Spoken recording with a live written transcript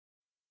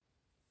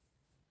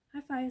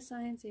fire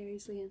signs,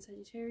 Aries, Leo and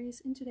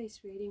Sagittarius. In today's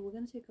reading, we're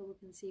going to take a look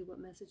and see what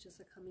messages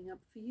are coming up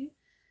for you.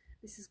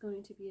 This is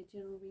going to be a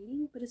general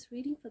reading, but it's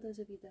reading for those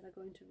of you that are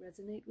going to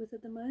resonate with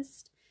it the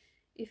most.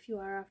 If you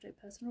are after a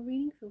personal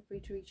reading, feel free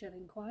to reach out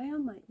and inquire.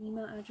 My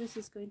email address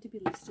is going to be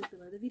listed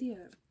below the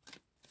video.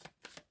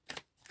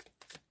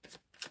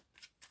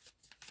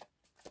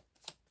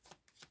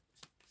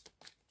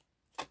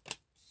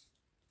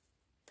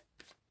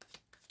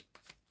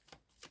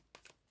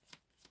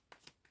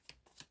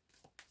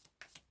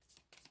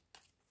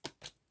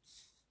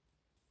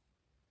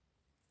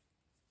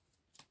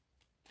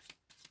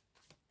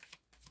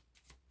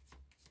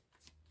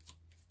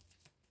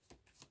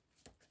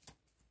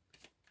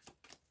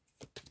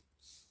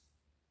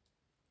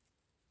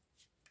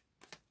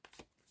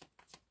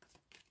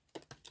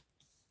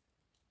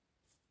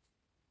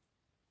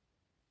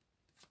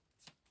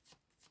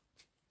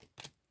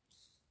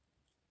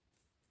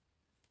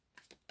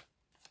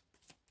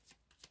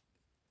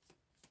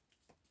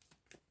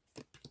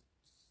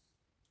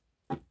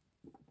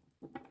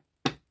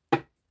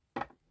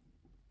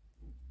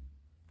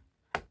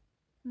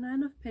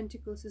 Nine of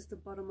Pentacles is the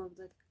bottom of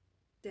the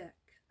deck.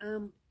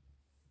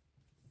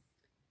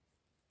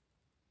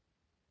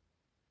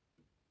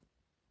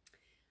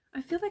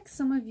 I feel like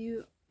some of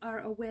you are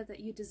aware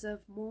that you deserve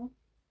more.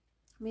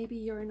 Maybe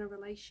you're in a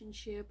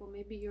relationship, or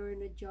maybe you're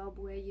in a job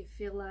where you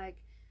feel like,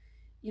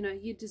 you know,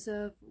 you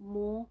deserve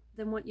more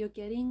than what you're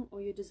getting,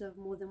 or you deserve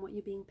more than what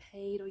you're being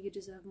paid, or you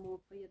deserve more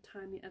for your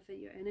time, your effort,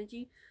 your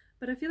energy.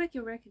 But I feel like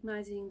you're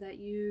recognizing that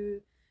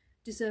you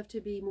deserve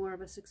to be more of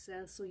a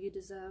success, or you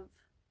deserve,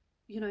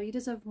 you know, you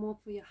deserve more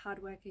for your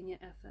hard work and your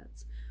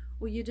efforts,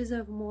 or you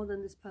deserve more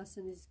than this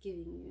person is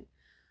giving you.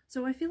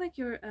 So I feel like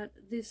you're at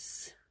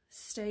this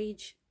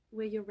stage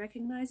where you're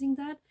recognizing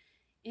that,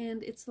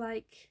 and it's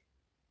like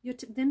you're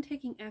then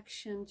taking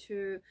action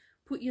to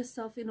put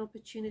yourself in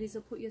opportunities,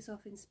 or put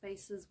yourself in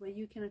spaces where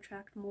you can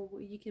attract more,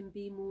 where you can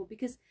be more,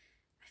 because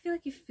I feel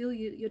like you feel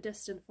you're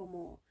destined for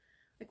more.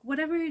 Like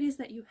whatever it is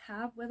that you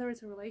have, whether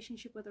it's a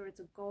relationship, whether it's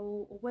a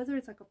goal, or whether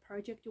it's like a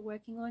project you're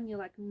working on, you're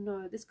like,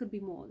 no, this could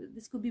be more.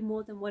 This could be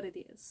more than what it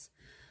is.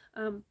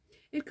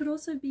 It could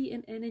also be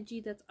an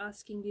energy that's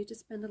asking you to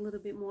spend a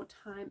little bit more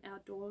time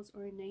outdoors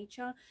or in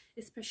nature,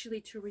 especially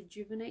to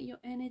rejuvenate your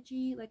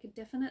energy. Like it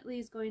definitely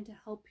is going to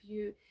help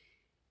you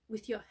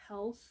with your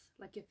health,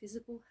 like your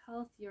physical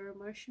health, your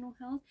emotional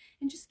health,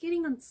 and just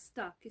getting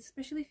unstuck,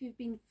 especially if you've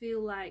been feel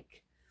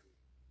like,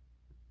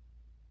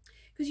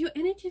 because your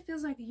energy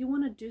feels like you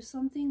want to do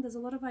something. There's a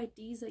lot of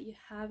ideas that you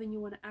have and you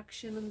want to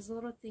action, and there's a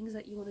lot of things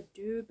that you want to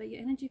do, but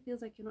your energy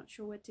feels like you're not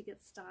sure where to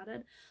get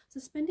started. So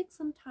spending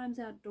some time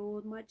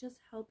outdoors might just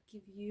help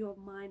give you, your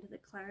mind, the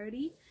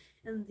clarity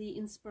and the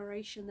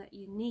inspiration that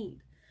you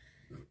need.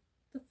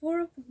 The Four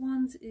of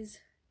Wands is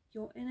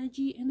your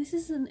energy, and this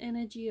is an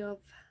energy of,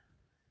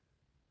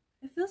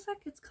 it feels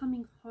like it's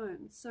coming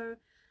home. So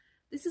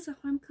this is a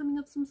homecoming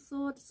of some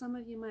sort. Some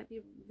of you might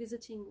be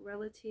visiting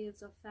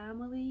relatives or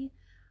family,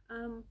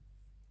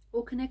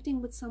 or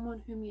connecting with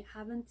someone whom you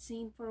haven't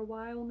seen for a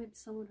while, maybe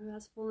someone who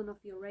has fallen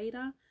off your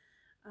radar.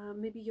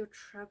 Maybe you're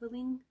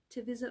traveling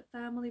to visit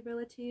family,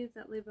 relatives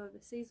that live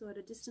overseas or at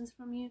a distance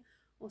from you,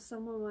 or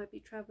someone might be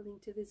traveling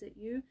to visit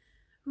you.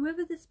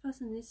 Whoever this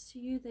person is to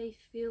you, they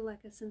feel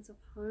like a sense of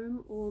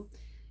home, or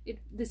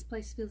this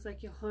place feels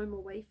like your home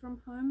away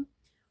from home,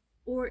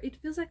 or it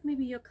feels like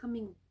maybe you're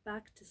coming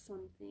back to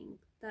something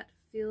that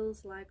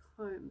feels like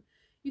home.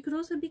 You could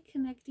also be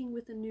connecting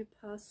with a new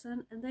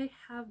person, and they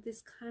have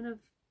this kind of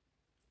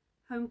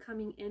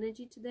homecoming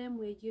energy to them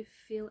where you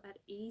feel at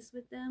ease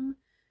with them,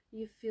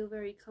 you feel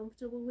very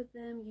comfortable with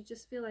them, you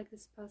just feel like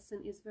this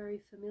person is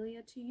very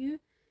familiar to you,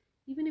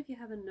 even if you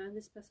haven't known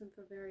this person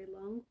for very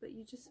long, but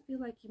you just feel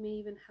like you may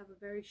even have a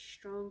very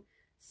strong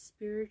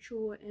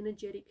spiritual or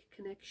energetic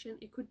connection.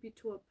 It could be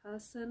to a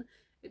person,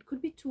 it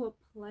could be to a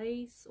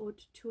place, or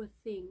to a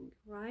thing,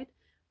 right?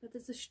 But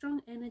there's a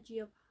strong energy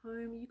of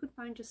home. You could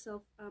find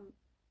yourself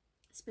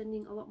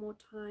spending a lot more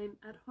time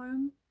at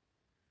home.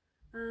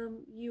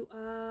 You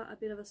are a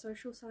bit of a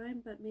social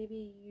sign, but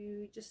maybe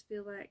you just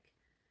feel like,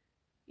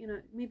 you know,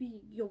 maybe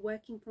you're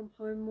working from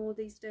home more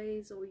these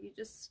days, or you're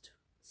just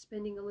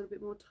spending a little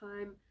bit more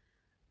time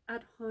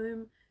at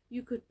home.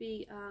 You could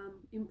be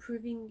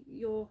improving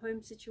your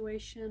home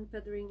situation,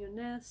 feathering your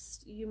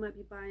nest. You might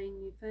be buying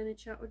new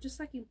furniture, or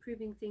just like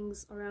improving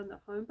things around the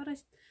home. But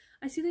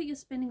I see that you're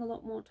spending a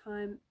lot more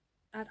time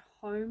at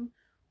home,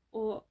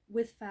 or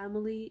with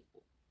family,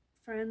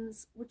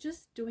 friends, or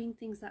just doing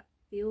things that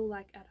feel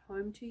like at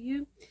home to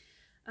you.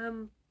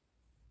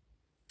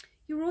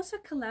 You're also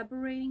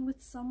collaborating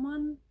with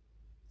someone,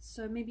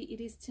 so maybe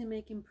it is to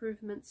make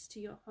improvements to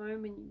your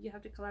home, and you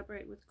have to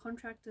collaborate with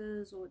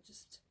contractors or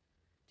just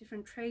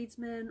different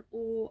tradesmen,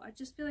 or I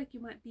just feel like you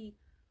might be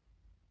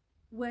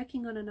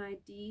working on an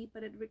idea,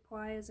 but it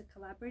requires a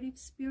collaborative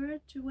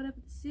spirit to whatever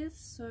this is.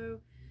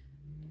 So,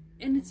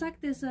 and it's like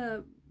there's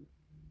a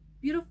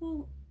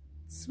beautiful,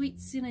 sweet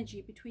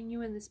synergy between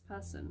you and this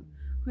person,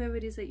 whoever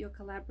it is that you're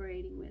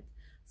collaborating with.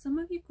 Some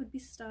of you could be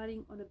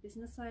starting on a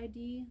business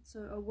idea,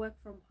 so a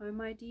work from home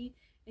idea,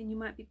 and you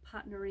might be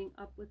partnering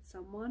up with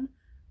someone.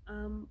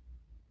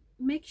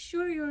 Make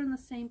sure you're on the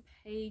same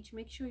page,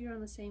 make sure you're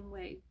on the same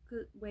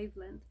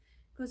wavelength,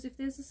 because if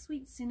there's a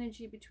sweet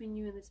synergy between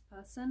you and this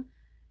person,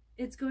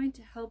 it's going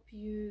to help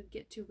you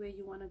get to where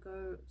you want to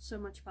go so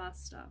much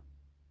faster,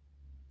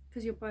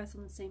 because you're both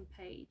on the same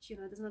page. You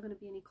know, there's not going to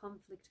be any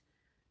conflict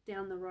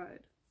down the road.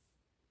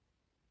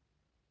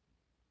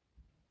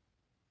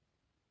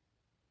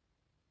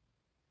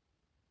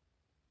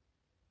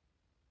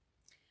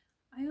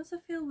 I also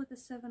feel with the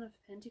Seven of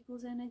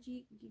Pentacles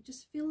energy, you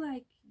just feel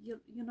like you're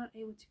not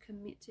able to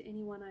commit to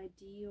any one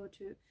idea or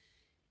to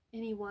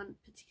any one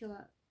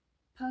particular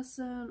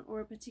person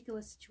or a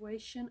particular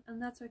situation,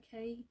 and that's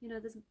okay. You know,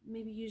 there's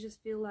maybe you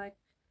just feel like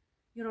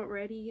you're not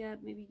ready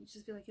yet. Maybe you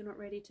just feel like you're not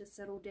ready to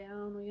settle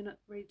down, or you're not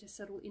ready to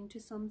settle into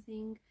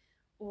something,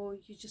 or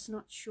you're just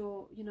not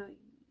sure. You know,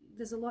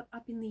 there's a lot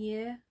up in the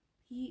air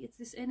here. It's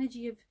this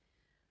energy of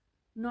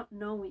not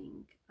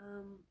knowing.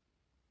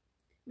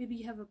 Maybe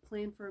you have a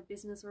plan for a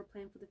business or a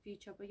plan for the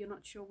future, but you're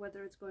not sure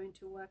whether it's going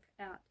to work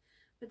out.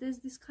 But there's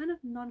this kind of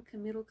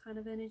non-committal kind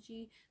of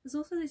energy. There's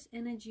also this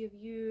energy of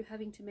you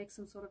having to make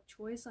some sort of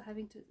choice or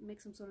having to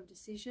make some sort of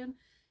decision,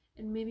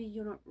 and maybe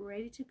you're not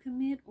ready to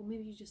commit, or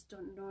maybe you just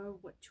don't know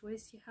what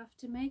choice you have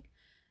to make.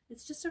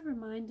 It's just a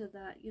reminder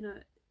that, you know,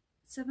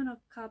 Seven of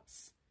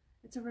Cups,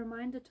 it's a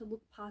reminder to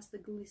look past the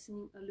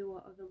glistening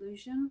allure of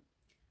illusion.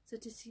 So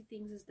to see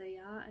things as they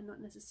are and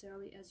not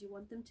necessarily as you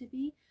want them to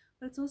be.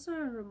 But it's also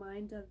a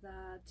reminder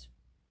that,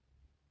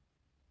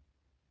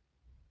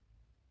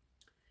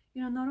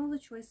 you know, not all the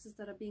choices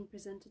that are being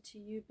presented to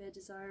you bear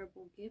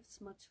desirable gifts,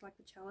 much like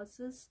the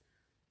chalices.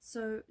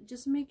 So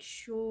just make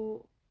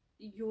sure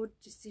your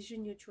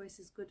decision, your choice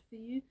is good for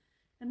you.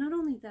 And not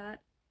only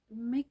that,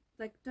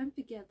 don't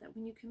forget that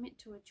when you commit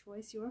to a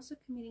choice, you're also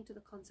committing to the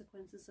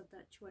consequences of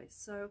that choice.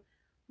 So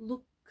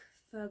look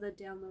further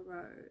down the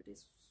road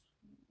is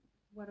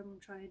what I'm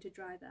trying to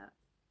drive at.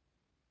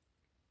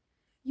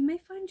 You may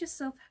find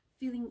yourself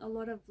feeling a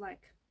lot of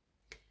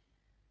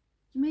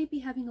you may be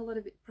having a lot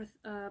of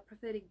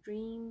prophetic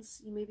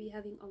dreams. You may be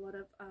having a lot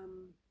of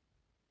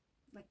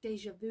like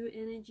deja vu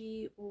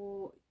energy,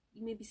 or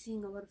you may be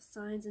seeing a lot of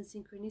signs and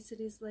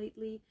synchronicities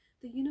lately.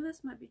 The universe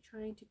might be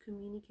trying to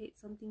communicate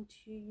something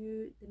to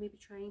you. They may be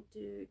trying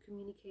to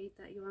communicate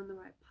that you're on the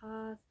right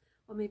path,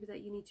 or maybe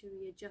that you need to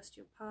readjust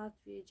your path,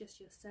 readjust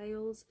your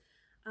sails.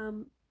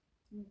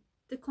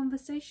 The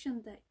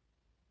conversation that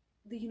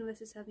the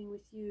universe is having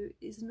with you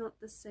is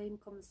not the same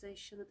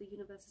conversation that the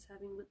universe is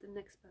having with the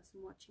next person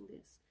watching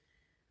this.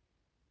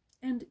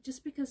 And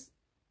just because,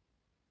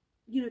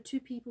 you know, two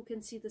people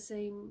can see the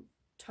same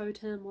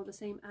totem or the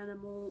same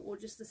animal or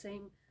just the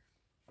same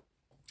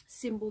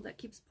symbol that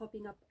keeps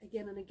popping up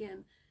again and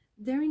again,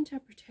 their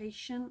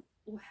interpretation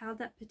or how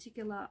that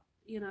particular,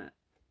 you know,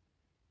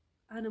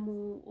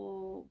 animal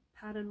or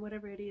pattern,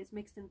 whatever it is,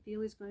 makes them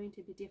feel is going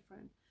to be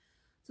different.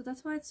 So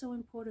that's why it's so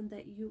important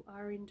that you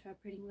are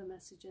interpreting the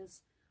messages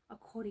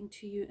according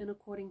to you and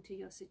according to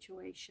your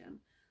situation.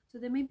 So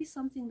there may be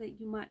something that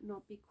you might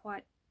not be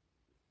quite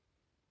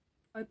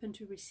open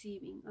to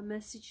receiving, a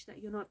message that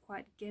you're not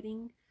quite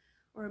getting,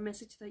 or a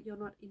message that you're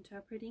not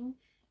interpreting.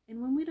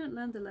 And when we don't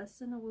learn the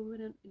lesson, or when we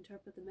don't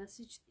interpret the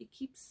message, it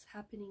keeps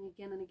happening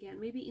again and again,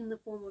 maybe in the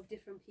form of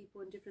different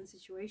people in different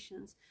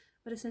situations,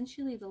 but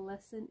essentially the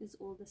lesson is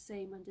all the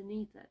same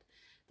underneath it.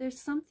 There's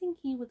something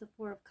here with the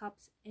Four of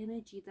Cups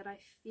energy that I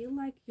feel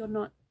like you're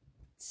not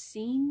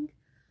seeing,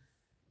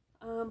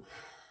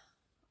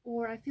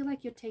 or I feel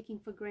like you're taking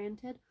for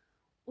granted,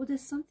 or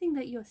there's something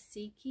that you're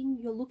seeking.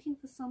 You're looking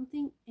for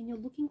something and you're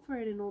looking for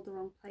it in all the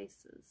wrong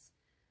places.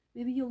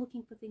 Maybe you're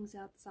looking for things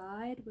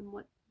outside when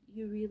what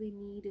you really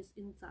need is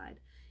inside.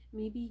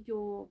 Maybe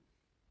you're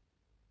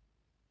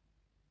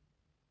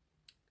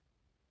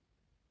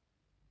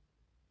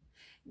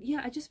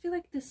I just feel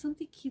like there's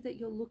something here that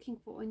you're looking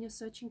for and you're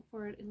searching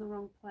for it in the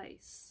wrong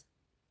place.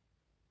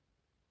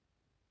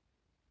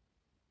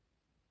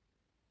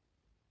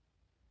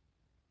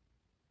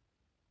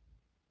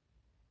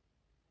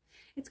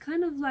 It's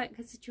kind of like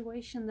a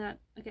situation that,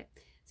 okay,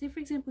 say for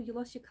example, you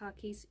lost your car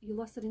keys, you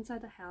lost it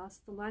inside the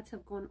house, the lights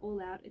have gone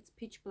all out, it's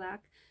pitch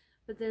black,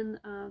 but then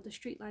the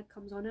street light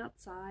comes on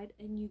outside,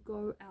 and you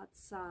go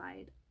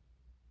outside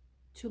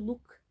to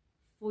look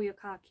for your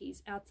car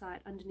keys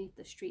outside underneath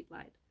the street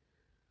light.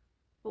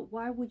 But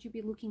why would you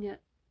be looking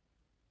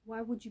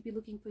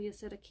for your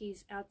set of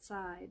keys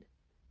outside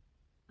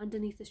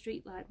underneath the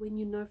street light when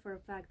you know for a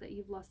fact that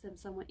you've lost them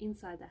somewhere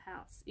inside the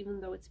house, even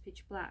though it's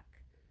pitch black?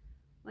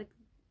 Like,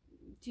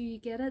 do you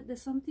get it?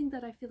 There's something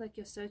that I feel like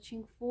you're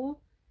searching for,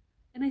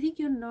 and I think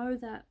you know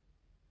that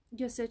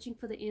you're searching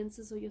for the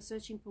answers, or you're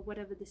searching for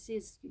whatever this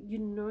is. You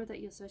know that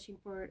you're searching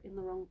for it in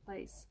the wrong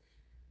place,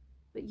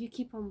 but you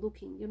keep on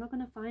looking. You're not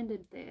going to find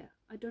it there.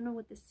 I don't know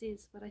what this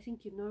is, but I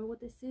think you know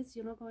what this is.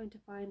 You're not going to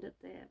find it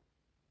there.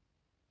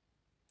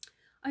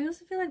 I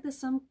also feel like there's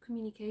some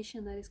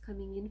communication that is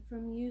coming in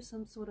from you,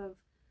 some sort of,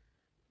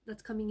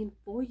 that's coming in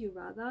for you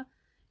rather.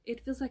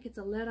 It feels like it's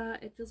a letter,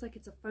 it feels like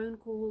it's a phone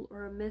call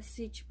or a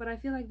message, but I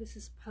feel like this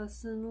is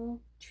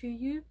personal to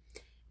you.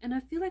 And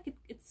I feel like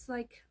it's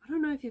like, I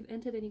don't know if you've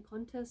entered any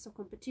contests or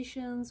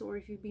competitions, or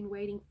if you've been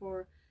waiting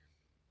for,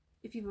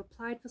 if you've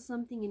applied for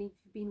something and if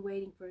you've been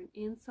waiting for an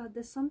answer.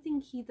 There's something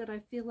here that I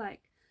feel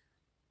like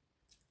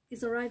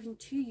is arriving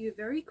to you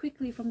very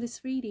quickly from this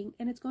reading,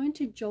 and it's going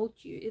to jolt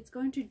you. It's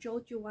going to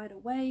jolt you wide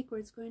awake, or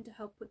it's going to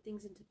help put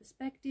things into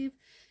perspective.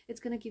 It's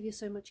going to give you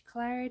so much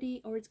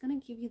clarity, or it's going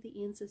to give you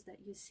the answers that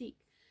you seek.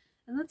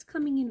 And that's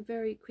coming in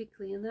very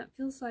quickly, and that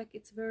feels like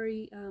it's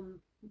very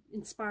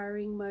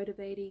inspiring,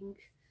 motivating.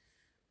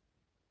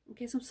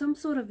 Okay, some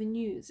sort of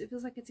news. It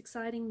feels like it's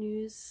exciting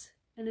news,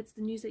 and it's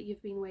the news that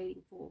you've been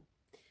waiting for.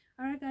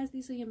 Alright guys,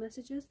 these are your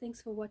messages.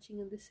 Thanks for watching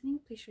and listening.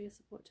 Please show your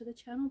support to the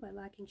channel by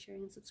liking,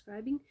 sharing and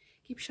subscribing.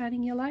 Keep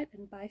shining your light,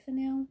 and bye for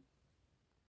now.